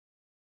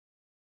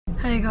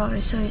Hey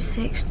guys, so it's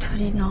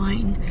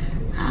 6:29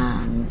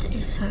 and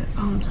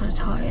I'm so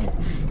tired.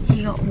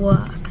 He got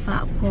work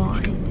that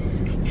wide.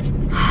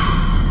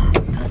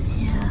 But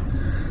yeah,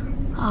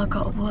 I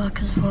got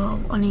work as well.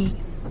 I need to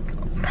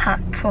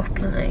pack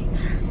properly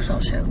because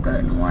obviously I'm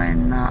going away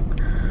and that.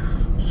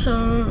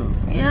 So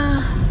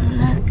yeah,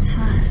 let's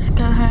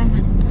go home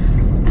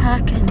and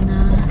pack, and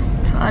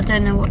I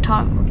don't know what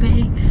time it will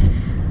be,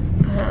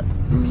 but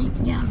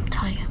yeah, I'm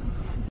tired.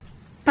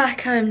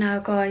 Back home now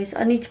guys.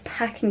 I need to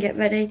pack and get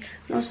ready,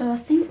 and also I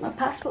think my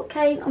passport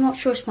came. I'm not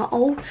sure it's my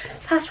old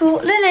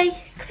passport. Lily,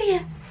 come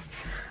here.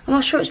 I'm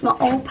not sure it's my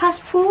old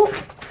passport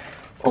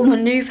or my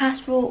new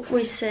passport,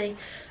 we'll see.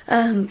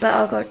 But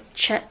I've got to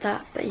check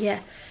that. But yeah,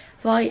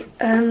 right,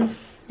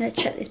 let's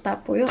check this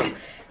bad boy up.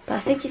 But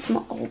I think it's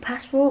my old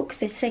passport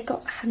because they said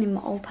got handing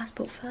my old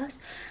passport first,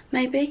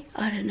 maybe,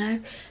 I don't know.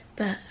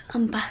 But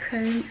I'm back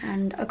home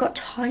and I've got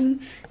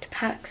time to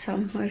pack, so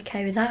I'm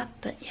okay with that.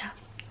 But yeah,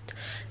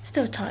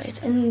 still tired,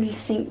 and you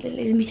think that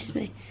they miss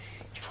me.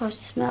 She probably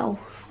smell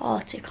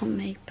Arctic on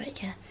me,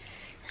 but yeah.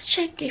 Let's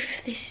check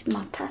if this is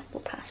my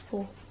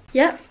passport.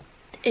 Yep,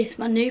 it's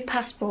my new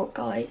passport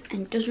guys,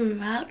 and it doesn't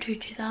run out to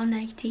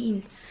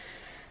 2018.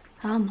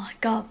 Oh my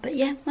god, but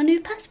yeah, my new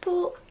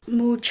passport.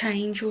 More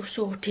change, all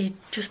sorted,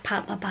 just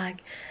packed my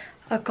bag.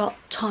 I've got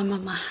time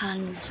on my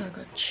hands, so I've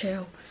got to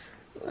chill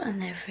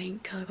and everything.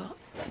 I got,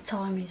 the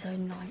time is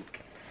only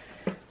like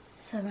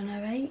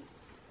 7:08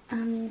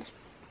 and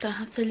don't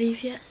have to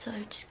leave yet, so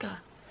just go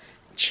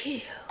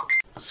chill.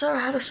 So I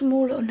had a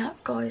small little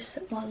nap guys,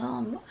 set my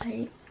alarm at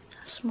 8.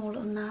 A small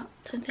little nap.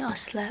 Don't think I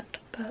slept,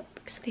 but I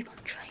could sleep on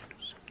the train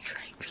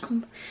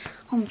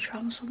on the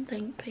tram or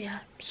something. But yeah,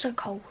 so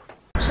cold.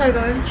 So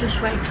guys,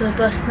 just waiting for the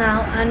bus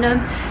now, and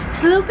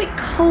it's a little bit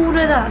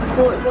colder than I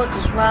thought it was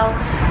as well.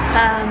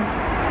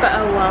 But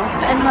oh well.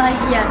 But anyway,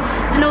 yeah.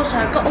 And also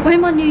I've got to wear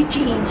my new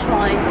jeans,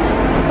 right,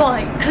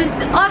 because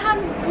I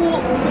hadn't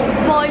bought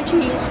my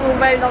jeans for a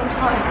very long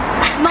time.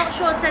 I'm not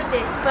sure I said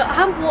this, but I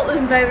haven't bought them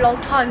in a very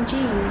long time,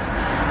 jeans,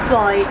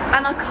 right,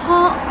 and I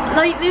can't,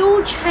 like, they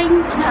all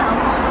change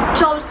now,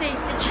 so obviously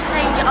the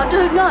change, I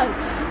don't know,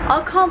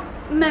 I can't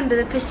remember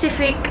the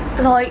specific,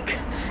 like,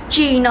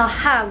 jean I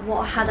have,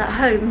 what I had at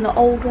home, the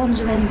old ones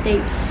or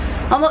anything.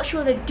 I'm not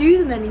sure they do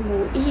them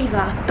anymore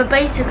either, but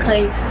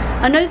basically,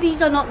 I know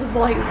these are not the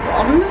right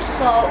ones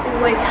that I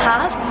always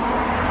have.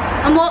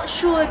 I'm not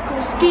sure they're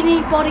called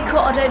skinny, bodycut,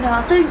 I don't know.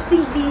 I don't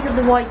think these are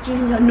the white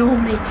jeans I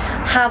normally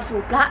have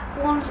for black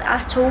ones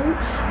at all.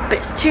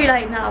 But it's too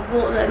late now, I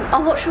bought them.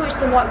 I'm not sure it's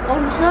the right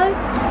ones though,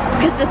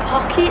 because the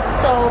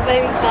pockets are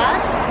very bad.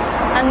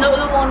 And the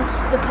other ones,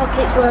 the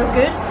pockets were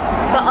good.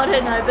 But I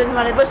don't know, but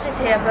the bus is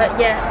here, but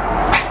yeah.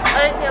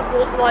 I don't think I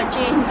bought the white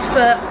jeans,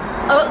 but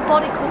I got the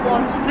bodycut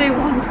ones, the blue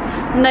ones,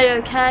 and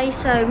they're okay.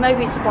 So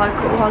maybe it's the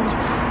bodycut ones,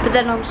 but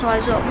then I'm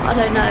size up, I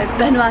don't know.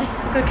 But anyway,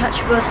 I'm gonna catch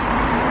a bus.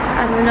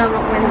 And I know I'm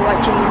not wearing the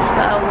white jeans,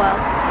 but oh well,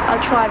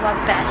 I'll try my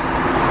best. I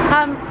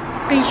haven't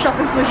been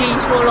shopping for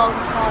jeans for a long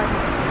time.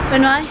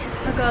 But anyway,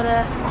 I've got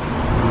to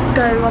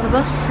go on the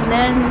bus and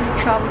then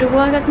travel to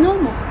work as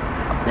normal.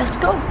 Let's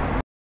go.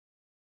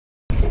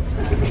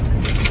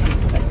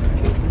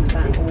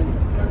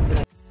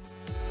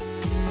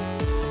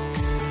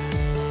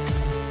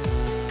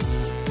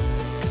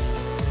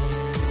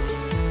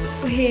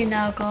 We're here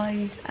now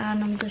guys,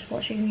 and I'm just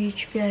watching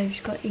YouTube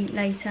videos, got to eat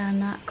later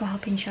and that, got to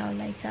hop in shower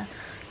later.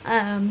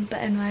 But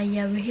anyway,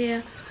 yeah, we're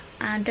here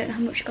and don't know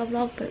how much got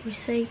vlog, but we'll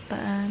see. But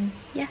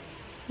yeah,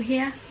 we're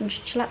here. I'm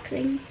just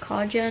chillaxing.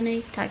 Car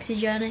journey, taxi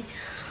journey.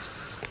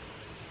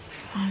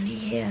 Finally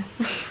here.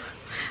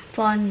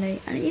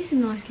 Finally. And it is a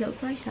nice little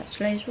place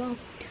actually as well.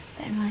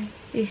 But anyway,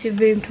 this is a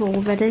room tour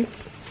already.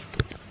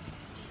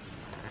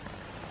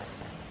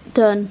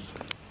 Done.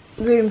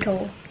 Room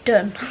tour.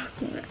 Done.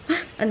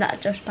 And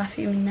that's just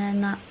bathroom in there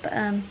and that. But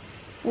oh,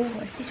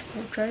 what's this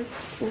wardrobe?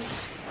 Ooh.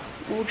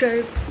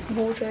 Wardrobe.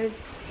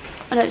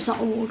 I know it's not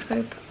a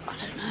wardrobe, I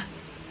don't know.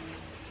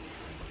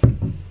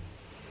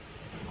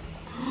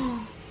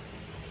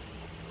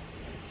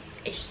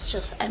 It's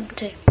just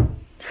empty.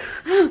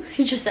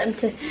 It's just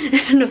empty.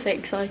 Nothing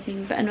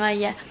exciting, but anyway,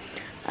 yeah.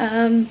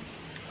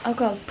 I've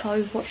got to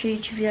probably watch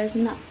YouTube videos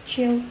and that,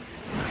 chill.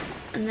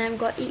 And then I've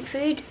got to eat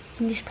food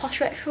in this posh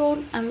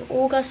restaurant, and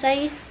all I gotta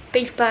say is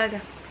beef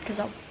burger, because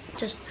I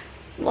just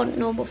want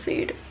normal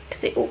food,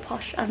 because it's all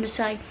posh. I'm just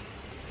saying,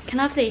 can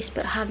I have this,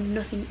 but have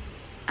nothing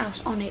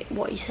else on it,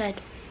 what he said,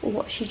 or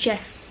what she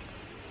suggests,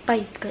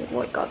 basically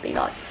what it gotta be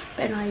like.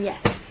 But anyway, yeah,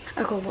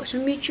 I'll go watch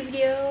some YouTube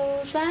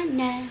videos right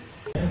now.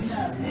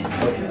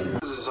 The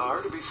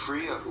desire to be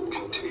free of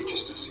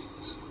contagious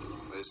disease.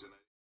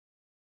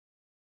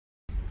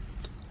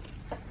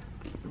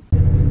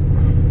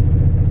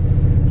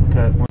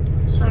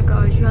 So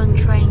guys, we're on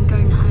the train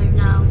going home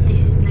now.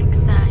 This is the next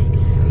day,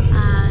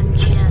 and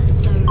yeah,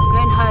 so we're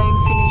going home,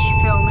 finish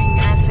filming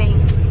everything.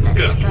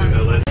 Let's go.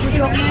 We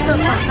dropped stuff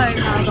at home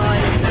now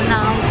guys, and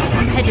now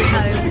I'm headed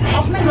home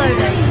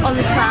slowly on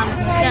the tram,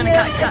 then I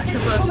catch the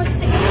bus.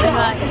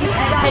 Right,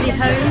 headed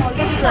home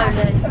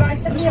slowly.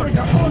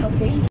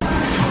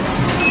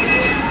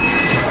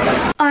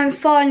 I'm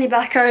finally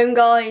back home,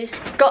 guys.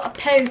 Got a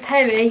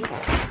peri-peri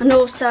and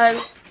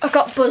also I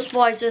got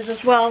Budweisers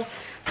as well.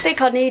 I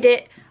think I need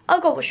it. I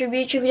got watching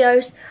YouTube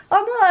videos.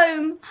 I'm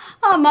home.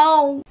 I'm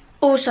home.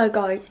 Also,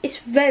 guys, it's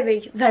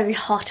very, very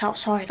hot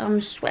outside.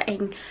 I'm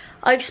sweating.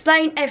 I'll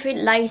explain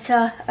everything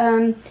later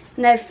and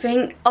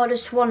everything. I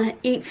just want to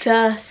eat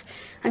first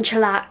and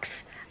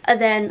chillax, and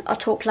then I'll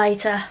talk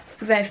later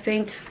with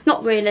everything.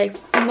 Not really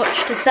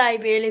much to say,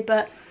 really,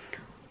 but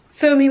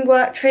filming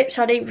work trips,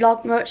 I didn't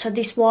vlog much, so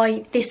this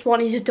one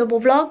is a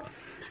double vlog.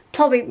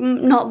 Probably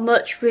not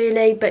much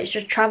really, but it's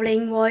just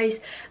travelling wise.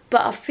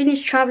 But I've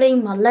finished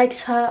travelling, my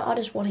legs hurt, I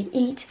just want to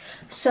eat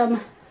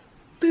some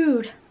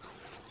food.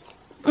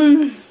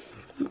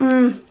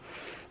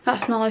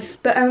 That's nice.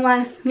 But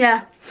anyway,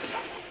 yeah,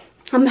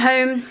 I'm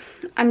home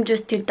and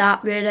just did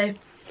that really.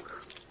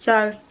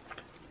 So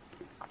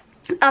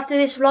after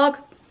this vlog,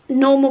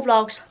 normal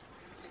vlogs,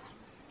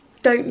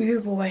 don't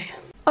you worry.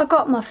 I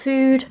got my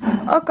food,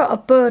 I got a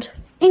bud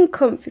in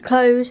comfy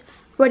clothes,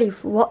 ready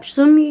to watch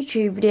some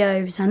YouTube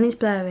videos, and it's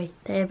blurry.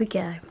 There we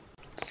go.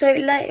 So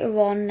later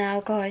on now,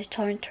 guys,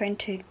 time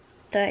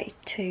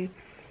 22:32.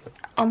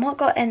 I might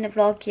not end the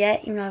vlog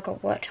yet, even though I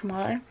got work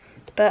tomorrow,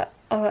 but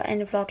I'll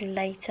end the vlog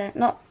later.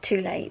 Not too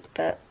late,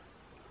 but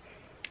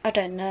I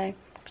don't know.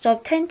 So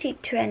I've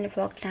tended to end the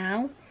vlog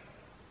now,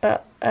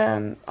 but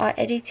I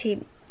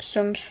edited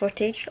some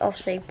footage,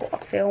 obviously what I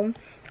filmed.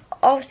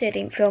 Obviously I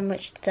didn't film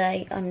much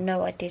today, I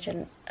know I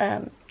didn't,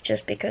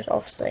 just because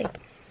obviously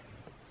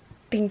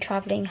been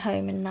travelling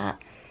home and that.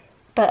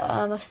 But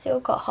I've still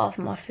got half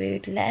of my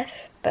food left,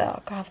 but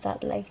I'll have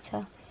that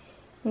later.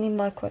 I need to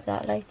microwave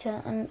that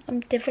later. And I'm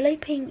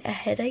developing a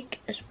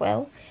headache as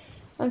well.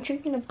 I'm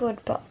drinking a bud,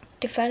 but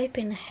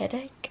developing a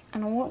headache,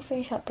 and I won't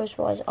finish that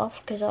Budweiser off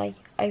because I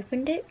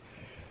opened it.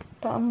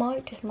 But I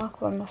might just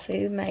microwave my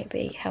food,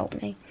 maybe help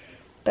me.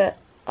 But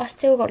I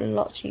still got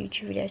lots of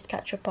YouTube videos to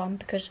catch up on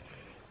because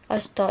I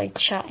started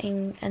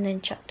chatting and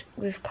then chat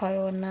with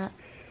Kyle and that.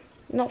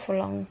 Not for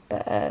long,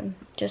 but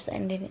just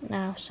ending it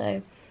now.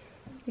 So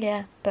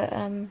yeah, but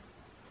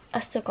I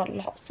still got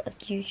lots of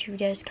YouTube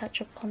videos to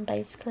catch up on,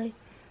 basically.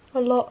 A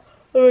lot.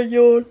 Oh, I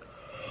yawn.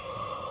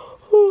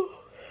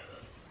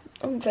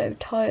 I'm very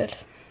tired.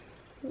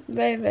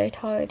 Very, very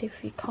tired.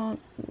 If you can't,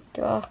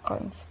 I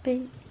can't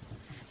speak.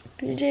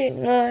 You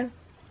didn't know.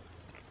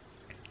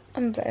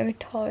 I'm very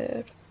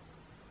tired.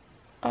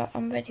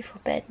 I'm ready for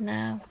bed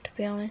now, to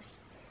be honest.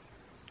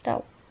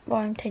 That's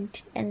why I'm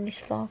tempted to end this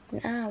vlog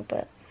now,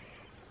 but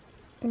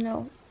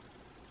no,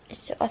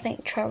 I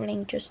think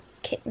travelling just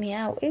kicked me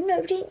out. Even though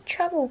I didn't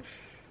travel,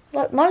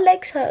 like my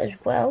legs hurt as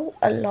well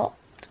a lot.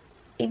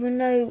 Even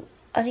though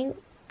I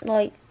didn't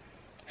like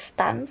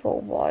stand for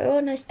a while,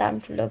 and I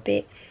stand for a little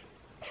bit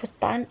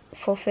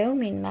for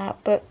filming that,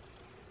 but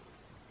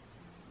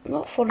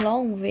not for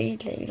long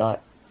really.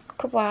 Like a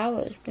couple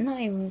hours, but not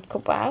even a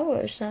couple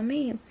hours. I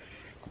mean,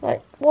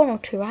 like 1 or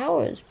 2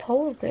 hours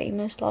probably,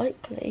 most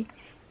likely.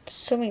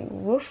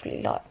 Something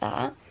roughly like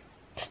that,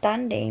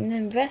 standing,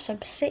 and the rest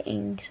I'm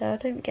sitting, so I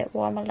don't get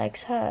why my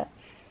legs hurt.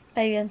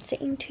 Maybe I'm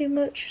sitting too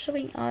much or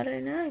something, I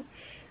don't know.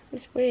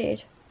 It's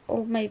weird.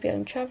 Or maybe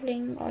I'm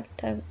travelling, I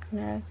don't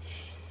know.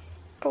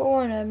 But all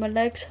I know, my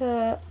legs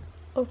hurt,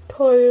 I'm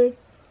tired.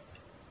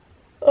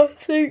 I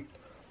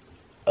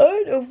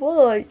don't know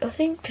why. I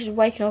think because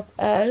waking up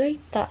early,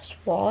 that's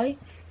why.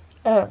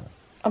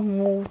 I'm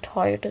more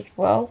tired as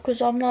well,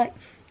 because I'm like,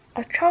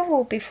 I've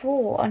travelled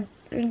before, and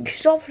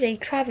because obviously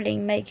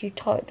travelling makes you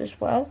tired as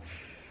well.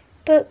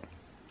 But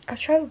I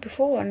travelled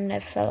before and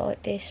never felt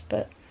like this.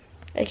 But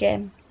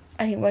again,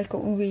 I didn't wake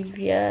up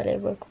really early. I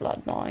woke up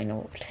like 9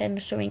 or 10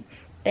 or something,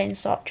 then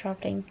start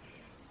travelling.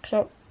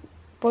 So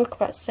I woke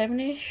up at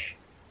 7ish.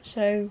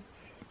 So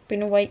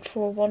been awake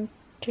for 1,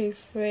 2,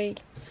 3,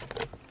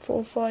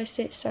 4, 5,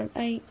 6, 7,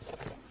 8,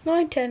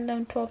 9, 10,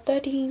 11, 12,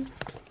 13,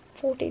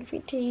 14,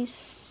 15,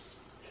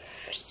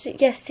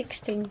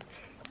 16.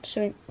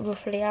 So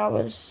roughly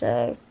hours.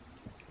 So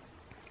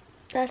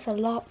that's a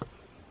lot.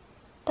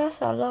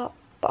 That's a lot.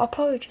 But I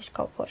probably just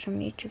got to watch some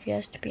YouTube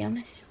videos, to be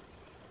honest.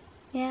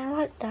 Yeah, I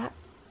like that.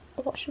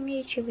 Watch some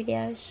YouTube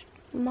videos.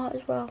 Might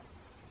as well.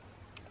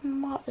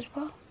 Might as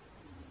well.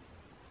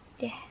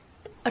 Yeah.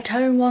 I'll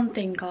tell you one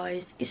thing,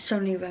 guys. It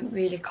suddenly went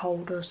really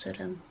cold all of a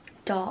sudden.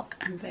 Dark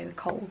and very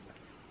cold.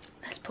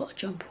 Let's put a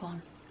jumper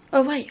on.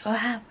 Oh wait, I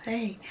have.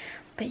 Hey.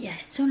 But yeah,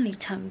 it suddenly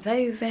turned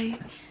very, very,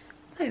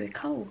 very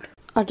cold.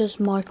 I just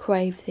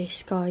microwaved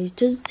this, guys.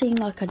 Doesn't seem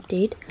like I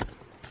did,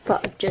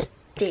 but I just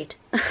did.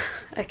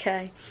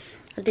 Okay,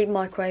 I did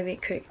microwave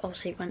it quick.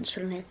 Obviously it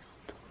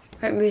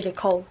went really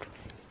cold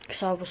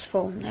because I was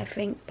full and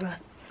everything, but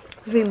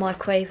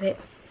re-microwave it,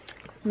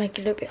 make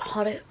it a little bit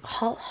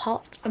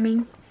hot, I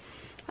mean,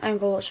 and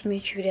go watch some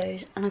YouTube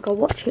videos, and I go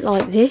watch it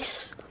like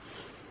this,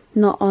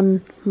 not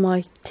on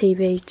my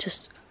TV,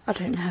 just, I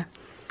don't know,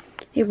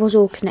 it was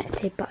all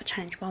connected, but I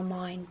changed my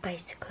mind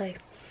basically.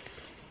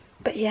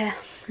 But yeah,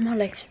 my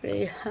legs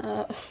really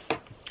hurt.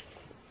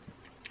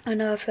 I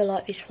know I feel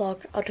like this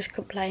vlog, I'll just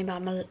complain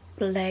about my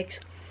legs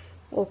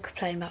or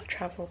complain about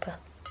travel, but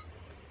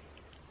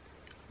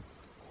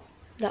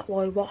that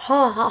why what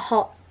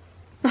hot.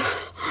 That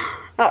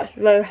was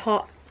very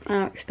hot,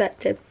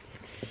 unexpected.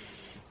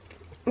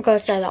 I've got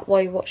to say that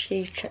why you watch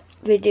these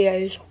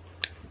videos.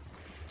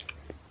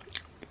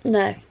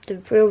 No,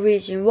 the real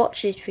reason you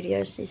watch these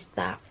videos is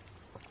that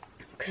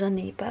because I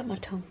need to bite my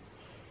tongue.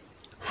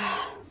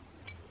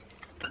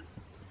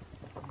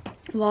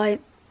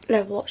 Right,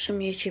 let's watch some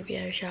YouTube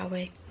videos, shall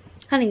we?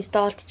 I haven't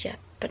started yet,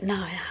 but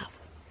now I have.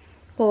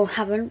 Well, I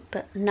haven't,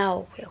 but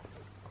now I will.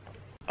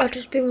 I've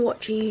just been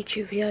watching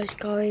YouTube videos,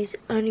 guys.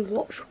 I only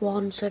watched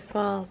one so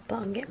far, but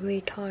I'm getting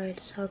really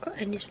tired, so I've got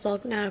to end this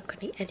vlog now. I'm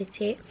going to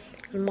edit it,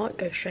 and I might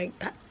go straight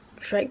back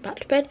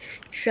to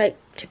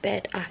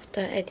bed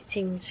after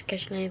editing,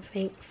 scheduling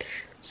everything.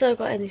 So I've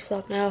got to end this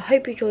vlog now. I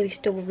hope you enjoyed this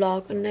double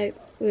vlog. I know it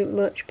wasn't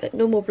much, but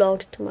normal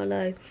vlogs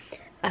tomorrow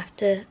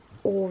after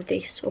all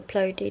this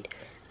uploaded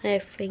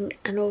and everything.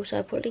 And also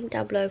I put a link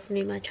down below for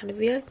new my channel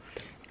video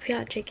if you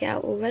haven't checked it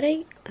out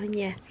already. And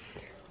yeah,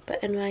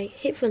 but anyway,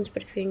 hit thumbs up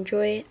if you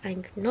enjoy it,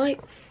 and good night.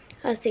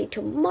 I'll see you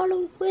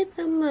tomorrow with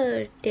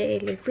a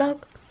daily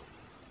vlog.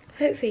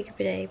 Hopefully a good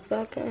day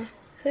vlogger,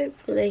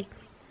 hopefully,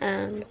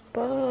 and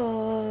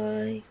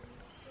bye.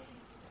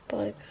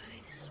 Bye.